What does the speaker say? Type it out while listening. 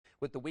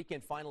With the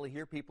weekend finally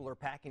here, people are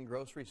packing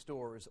grocery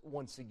stores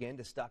once again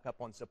to stock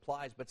up on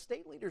supplies, but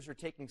state leaders are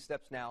taking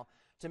steps now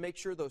to make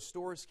sure those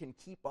stores can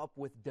keep up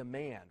with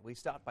demand. We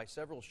stopped by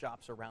several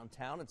shops around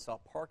town and saw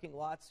parking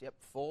lots,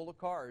 full of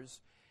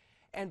cars.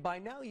 And by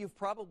now, you've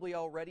probably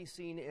already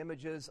seen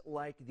images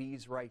like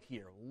these right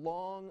here.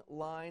 Long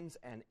lines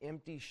and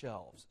empty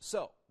shelves.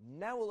 So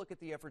now we'll look at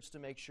the efforts to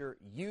make sure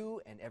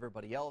you and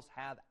everybody else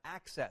have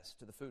access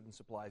to the food and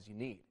supplies you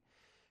need.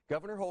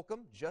 Governor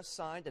Holcomb just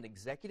signed an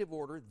executive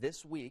order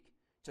this week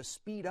to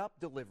speed up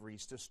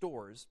deliveries to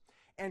stores.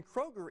 And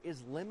Kroger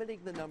is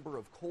limiting the number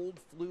of cold,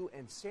 flu,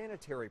 and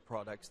sanitary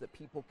products that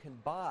people can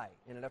buy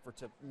in an effort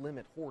to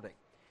limit hoarding.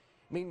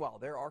 Meanwhile,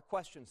 there are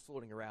questions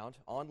floating around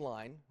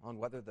online on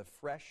whether the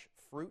fresh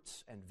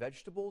fruits and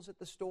vegetables at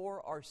the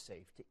store are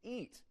safe to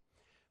eat.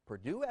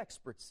 Purdue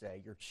experts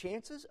say your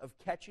chances of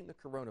catching the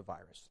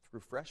coronavirus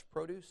through fresh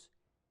produce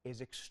is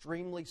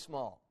extremely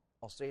small.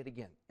 I'll say it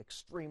again,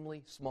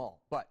 extremely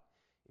small. But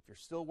if you're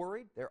still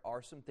worried, there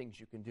are some things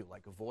you can do,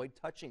 like avoid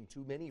touching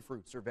too many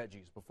fruits or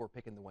veggies before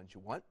picking the ones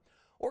you want,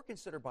 or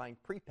consider buying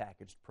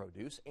prepackaged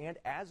produce. And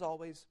as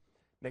always,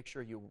 make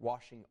sure you're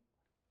washing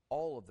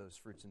all of those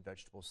fruits and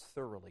vegetables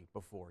thoroughly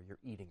before you're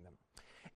eating them.